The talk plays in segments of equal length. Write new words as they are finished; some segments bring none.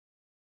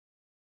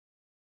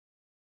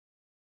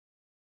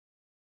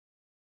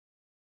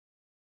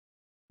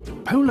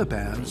Polar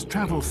bears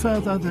travel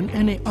further than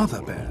any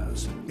other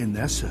bears in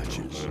their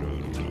searches.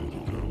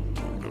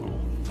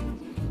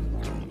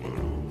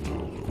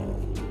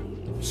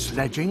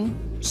 Sledging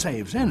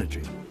saves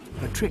energy,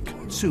 a trick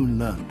soon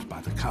learnt by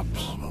the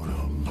cubs.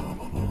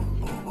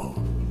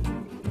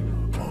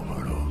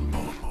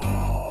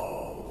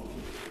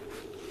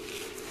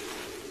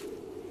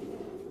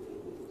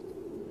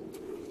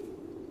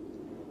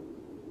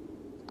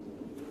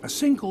 A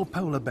single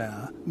polar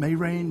bear may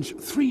range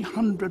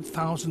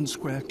 300,000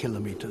 square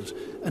kilometres,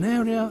 an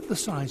area the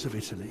size of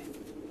Italy.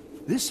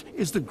 This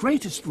is the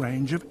greatest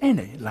range of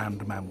any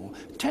land mammal,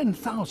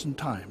 10,000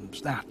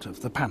 times that of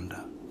the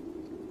panda.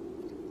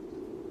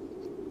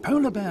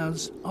 Polar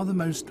bears are the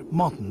most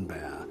modern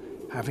bear,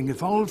 having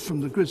evolved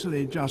from the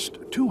grizzly just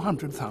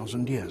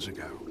 200,000 years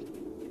ago.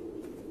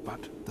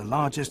 But the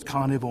largest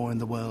carnivore in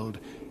the world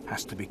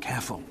has to be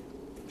careful.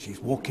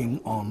 She's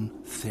walking on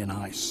thin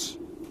ice.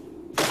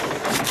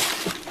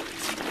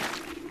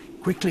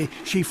 Quickly,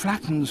 she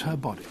flattens her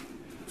body.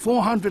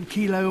 400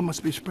 kilo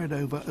must be spread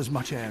over as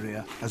much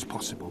area as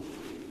possible.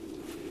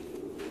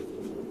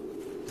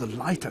 The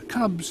lighter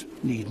cubs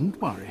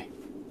needn't worry.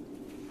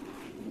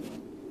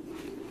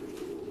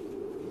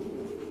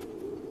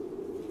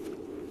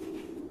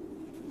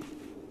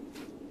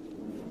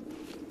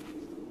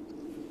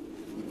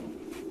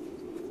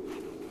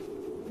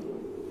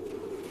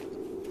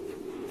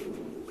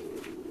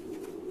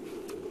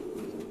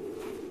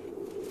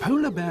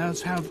 Polar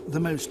bears have the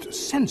most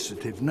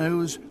sensitive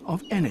nose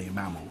of any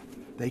mammal.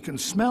 They can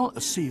smell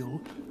a seal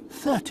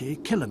 30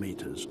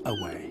 kilometers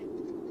away.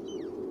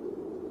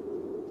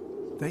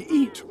 They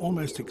eat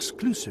almost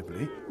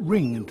exclusively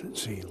ringed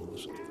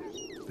seals.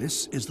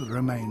 This is the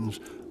remains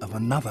of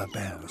another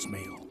bear's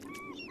meal.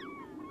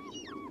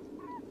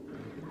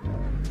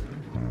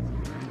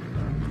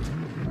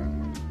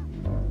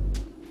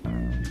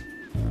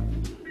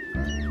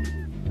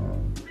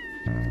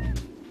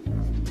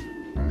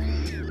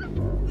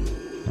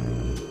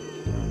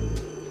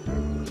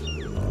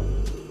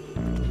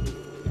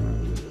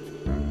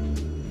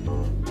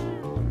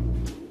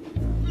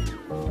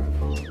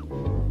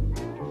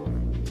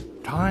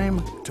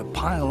 Time to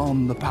pile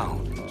on the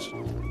pounds.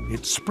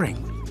 It's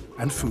spring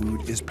and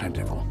food is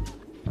plentiful.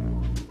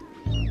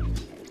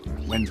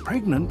 When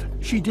pregnant,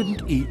 she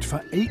didn't eat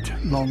for 8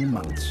 long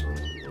months.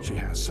 She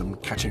has some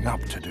catching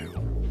up to do.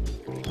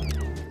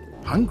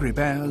 Hungry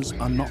bears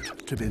are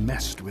not to be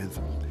messed with.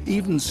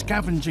 Even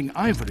scavenging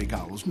ivory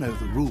gulls know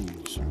the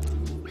rules.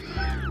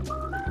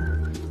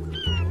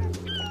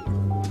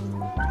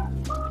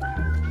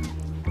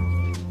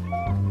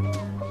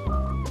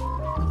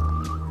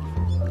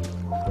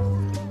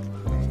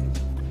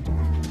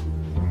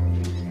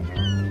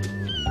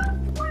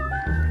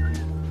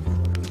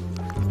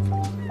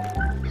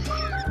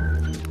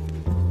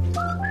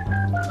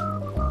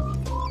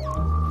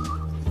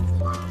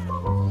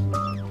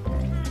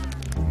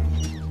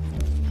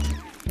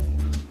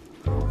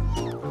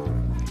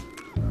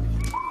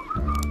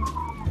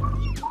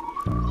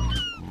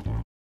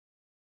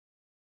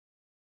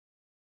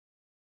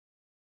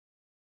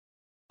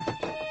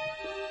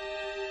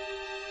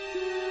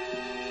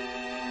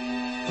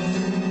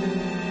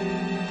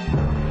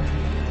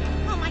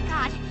 Oh my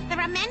God, there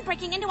are men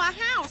breaking into our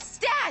house.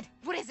 Dad!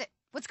 What is it?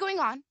 What's going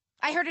on?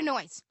 I heard a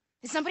noise.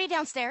 Is somebody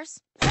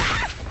downstairs?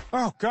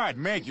 Oh, God,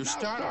 Meg, you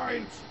start.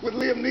 Starring with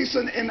Liam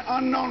Neeson in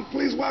Unknown,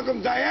 please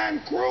welcome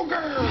Diane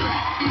Kruger.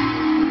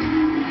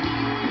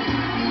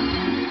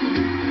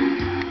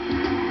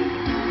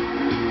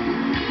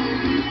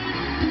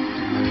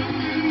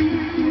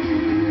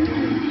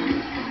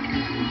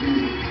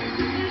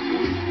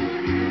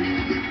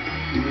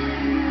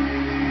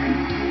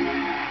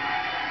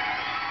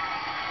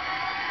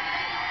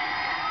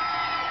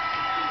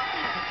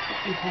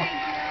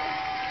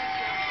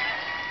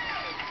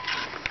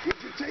 Would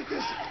you take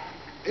this?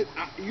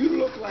 You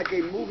look like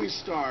a movie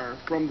star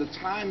from the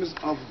times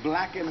of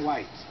black and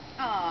white.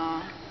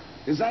 Aw.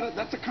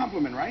 That's a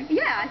compliment, right?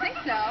 Yeah, I think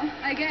so,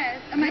 I guess.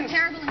 Am I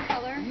terrible in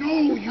color?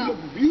 No, you look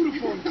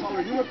beautiful in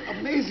color. You look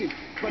amazing.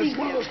 But it's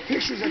one of those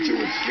pictures that you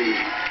would see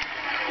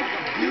like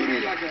a beauty,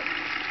 like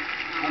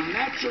a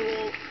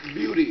natural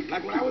beauty.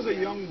 Like when I was a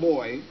young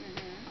boy,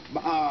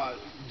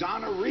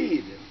 Donna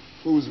Reed,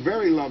 who was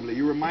very lovely.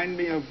 You remind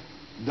me of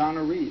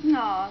Donna Reed.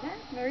 No,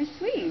 that's very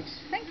sweet.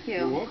 Thank you.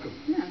 You're welcome.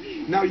 Yeah.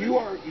 Now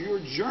you're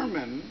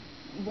German.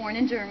 Born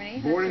in Germany.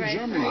 Born in right.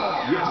 Germany.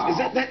 Yes. Is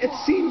that? It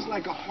seems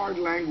like a hard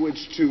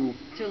language to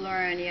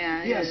learn.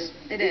 Yeah. Yes.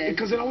 It is.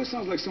 Because it always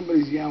sounds like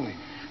somebody's yelling.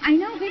 I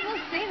know people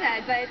say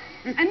that, but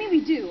I mean we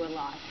do a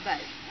lot,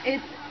 but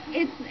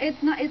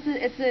it's not.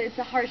 It's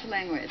a harsh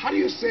language. How do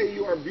you say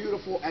you are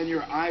beautiful and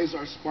your eyes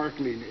are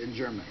sparkling in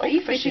German? Are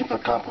you fishing for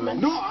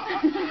compliments? No.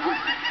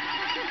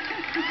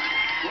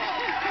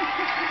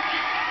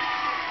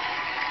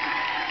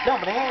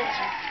 Nobody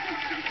answers.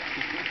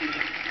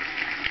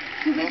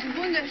 Du bist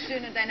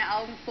wunderschön und deine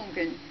Augen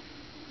funkeln.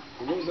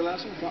 What was the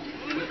last one?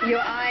 Your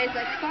eyes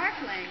are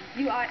sparkling.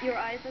 Your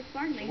eyes are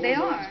sparkling. What They was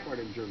the are. last part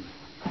in German?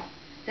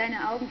 Deine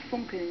Augen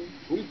funkeln.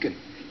 Funken.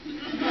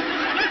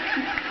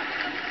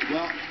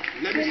 Well,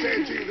 let me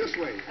say it to you this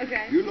way.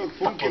 Okay. You look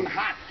funkin'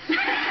 hot.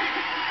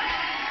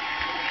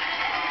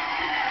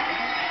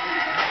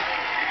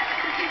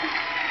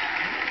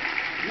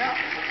 Now,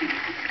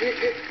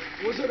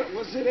 was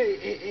it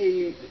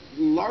a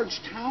large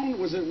town?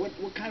 Was it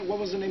what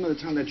was the name of the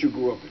town that you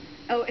grew up in?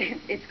 Oh,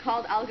 it's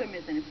called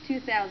Algermissen. It's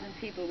 2,000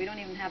 people. We don't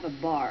even have a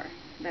bar.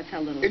 That's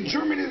how little. In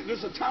Germany,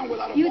 there's a town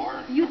without a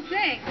bar? You'd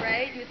think,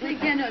 right? You'd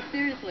think, yeah, no,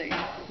 seriously.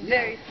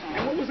 Very small.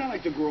 And what was that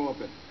like to grow up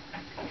in?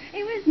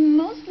 It was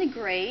mostly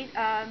great,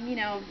 you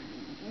know,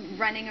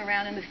 running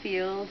around in the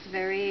fields,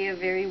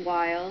 very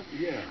wild.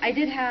 Yeah. I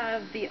did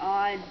have the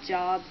odd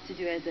jobs to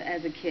do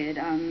as a kid.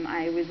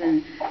 I was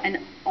an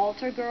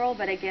altar girl,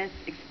 but I guess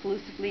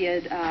exclusively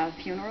at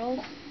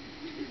funerals.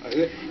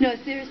 No,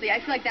 seriously, I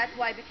feel like that's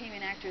why I became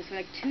an actress. For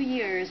like 2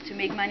 years, to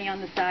make money on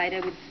the side,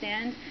 I would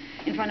stand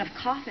in front of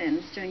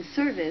coffins during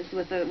service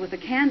with a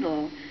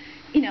candle,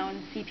 you know,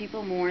 and see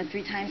people mourn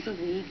 3 times a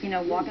week, you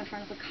know, walk in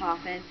front of a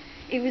coffin.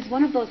 It was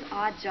one of those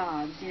odd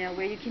jobs, you know,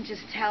 where you can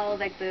just tell,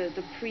 like, the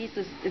priest,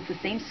 it's the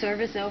same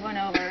service over and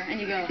over,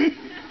 and you go,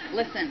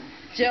 listen,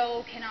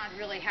 Joe cannot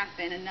really have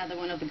been another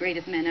one of the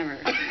greatest men ever.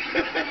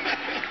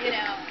 You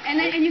know,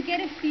 and you get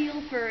a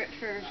feel for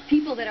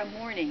people that are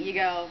mourning. You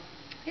go,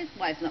 his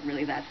wife's not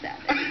really that sad.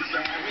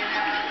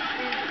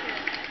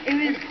 You know,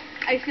 it was,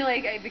 I feel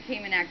like I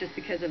became an actress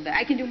because of that.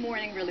 I can do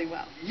mourning really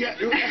well. Yeah.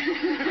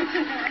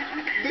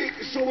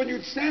 So when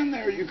you'd stand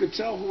there, you could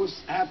tell who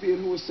was happy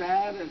and who was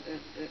sad?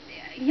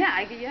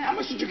 Yeah. How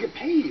much did you get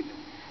paid?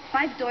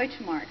 5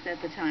 Deutschmarks at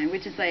the time,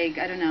 which is like,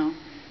 I don't know,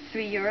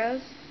 3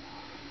 euros?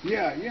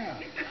 Yeah. Which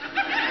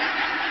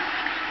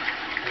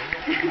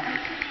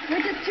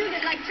is $2. Oh,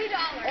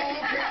 okay.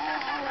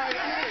 All right.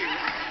 Hey.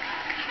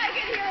 I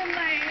can hear him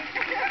like...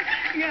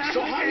 Yeah.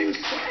 So how do you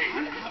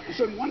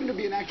so wanting to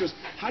be an actress,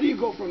 how do you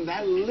go from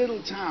that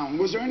little town?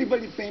 Was there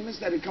anybody famous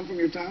that had come from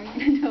your town?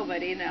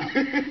 Nobody, no.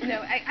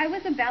 No, I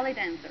was a ballet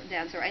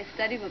dancer. I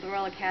studied with the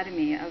Royal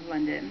Academy of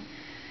London.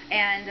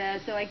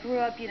 And so I grew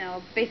up, you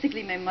know,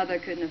 basically my mother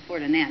couldn't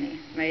afford a nanny,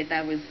 right?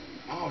 That was...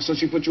 Oh, so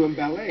she put you in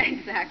ballet.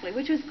 Exactly,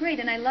 which was great,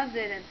 and I loved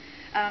it. And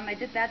I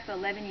did that for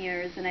 11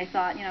 years, and I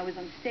thought, you know, I was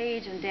on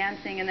stage and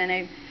dancing, and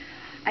then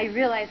I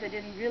realized I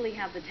didn't really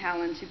have the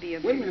talent to be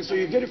a... Wait a minute, so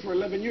you did it for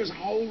 11 years.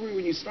 How old were you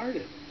when you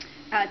started?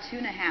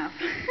 2.5.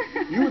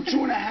 You were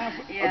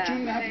 2.5? Yeah, a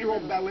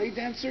 2.5-year-old ballet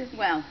dancer?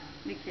 Well,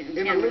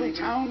 in a little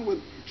town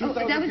with 2,000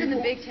 people? That was in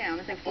the big town.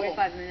 It's like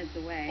 45 minutes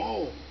away.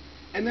 Oh.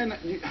 And then,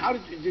 how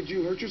did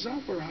you hurt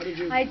yourself, or how did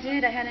you... I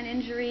did. I had an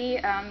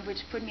injury,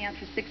 which put me out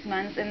for 6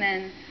 months, and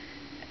then,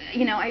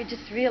 you know, I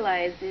just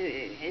realized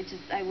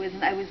I was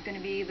going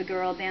to be the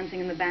girl dancing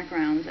in the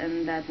background,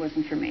 and that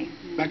wasn't for me.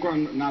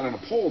 Background, not on a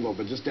pole, though,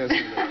 but just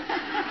dancing.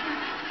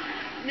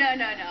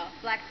 No.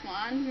 Black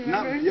Swan,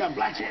 remember? Yeah,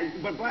 Black Swan.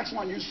 But Black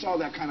Swan, you saw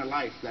that kind of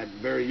life, you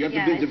have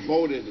to be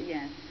devoted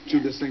to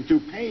this thing, through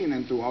pain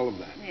and through all of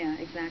that. Yeah,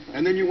 exactly.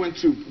 And then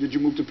did you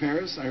move to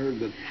Paris? I heard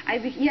that. I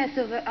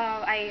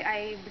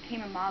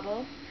became a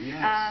model.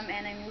 Yes.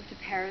 And I moved to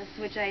Paris,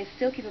 which I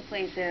still keep a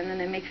place in, and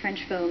I make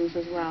French films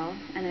as well,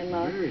 and I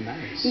love. Very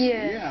nice.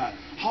 Yes. Yeah.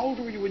 How old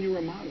were you when you were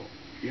a model?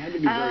 You had to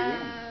be very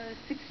young.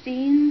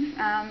 16,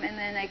 and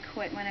then I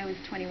quit when I was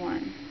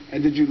 21.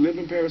 And did you live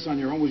in Paris on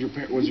your own?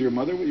 Was your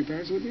mother with your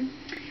parents with you?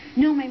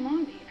 No, my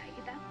mom did.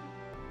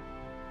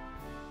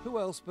 Who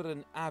else but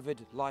an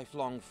avid,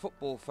 lifelong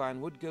football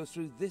fan would go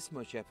through this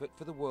much effort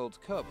for the World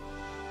Cup?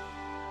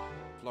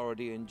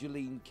 Floridian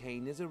Jeline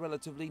Kane is a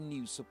relatively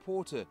new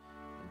supporter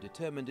and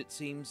determined, it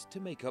seems, to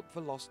make up for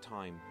lost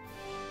time.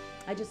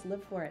 I just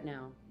live for it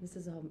now. This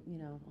is a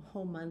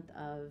whole month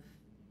of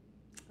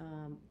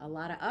a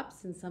lot of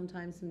ups and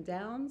sometimes some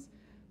downs,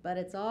 but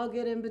it's all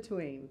good in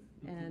between.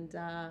 And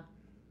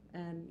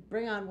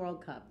bring on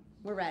World Cup.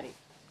 We're ready.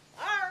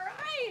 All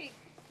right.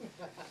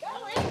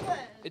 Go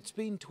England. It's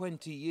been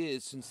 20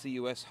 years since the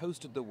US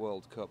hosted the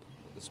World Cup,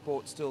 but the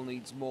sport still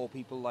needs more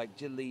people like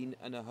Jeline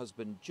and her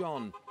husband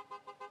John.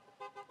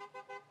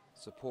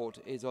 Support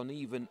is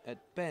uneven at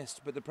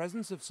best, but the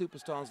presence of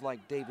superstars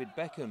like David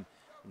Beckham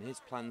and his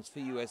plans for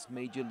US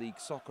Major League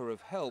Soccer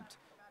have helped,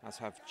 as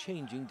have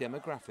changing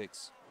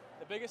demographics.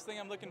 The biggest thing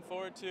I'm looking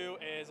forward to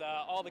is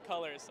all the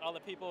colors, all the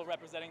people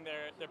representing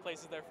their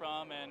places they're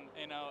from, and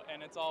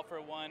it's all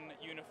for one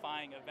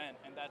unifying event,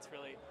 and that's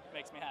really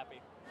makes me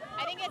happy.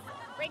 I think it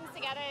brings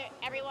together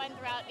everyone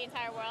throughout the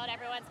entire world.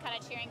 Everyone's kind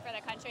of cheering for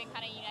their country and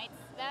kind of unites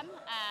them,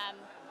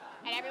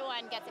 and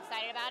everyone gets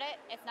excited about it.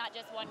 It's not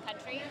just one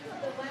country.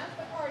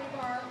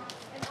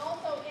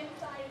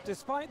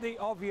 Despite the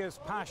obvious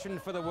passion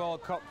for the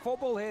World Cup,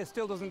 football here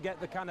still doesn't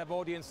get the kind of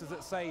audiences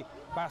that, say,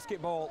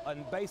 basketball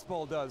and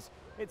baseball does.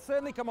 It's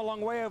certainly come a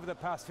long way over the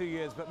past few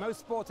years, but most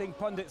sporting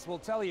pundits will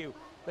tell you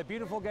the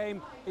beautiful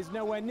game is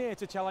nowhere near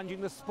to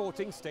challenging the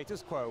sporting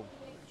status quo.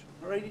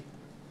 Alrighty,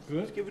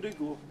 let's give it a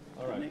go.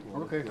 All right.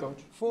 Okay,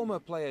 coach. Former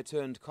player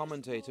turned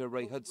commentator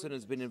Ray Hudson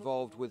has been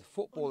involved with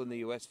football in the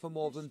US for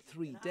more than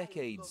 3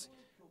 decades.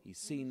 He's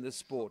seen the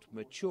sport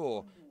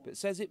mature, but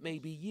says it may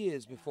be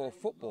years before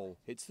football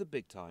hits the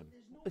big time.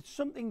 It's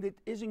something that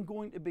isn't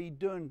going to be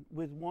done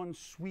with one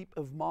sweep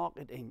of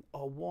marketing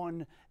or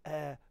one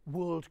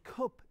World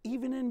Cup,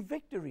 even in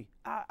victory.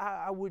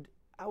 I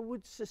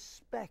would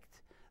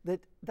suspect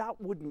that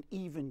wouldn't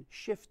even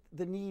shift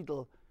the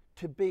needle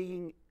to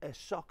being a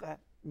soccer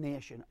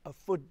nation, a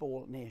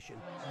football nation.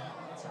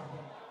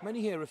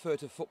 Many here refer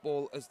to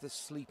football as the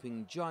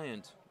sleeping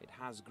giant. It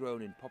has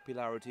grown in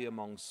popularity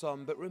among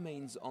some, but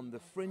remains on the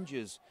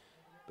fringes.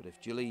 But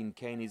if Gillian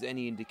Kane is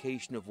any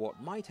indication of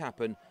what might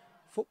happen,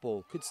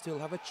 football could still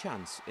have a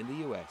chance in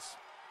the US.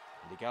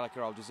 Andy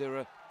Gallagher, Al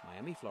Jazeera,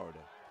 Miami, Florida.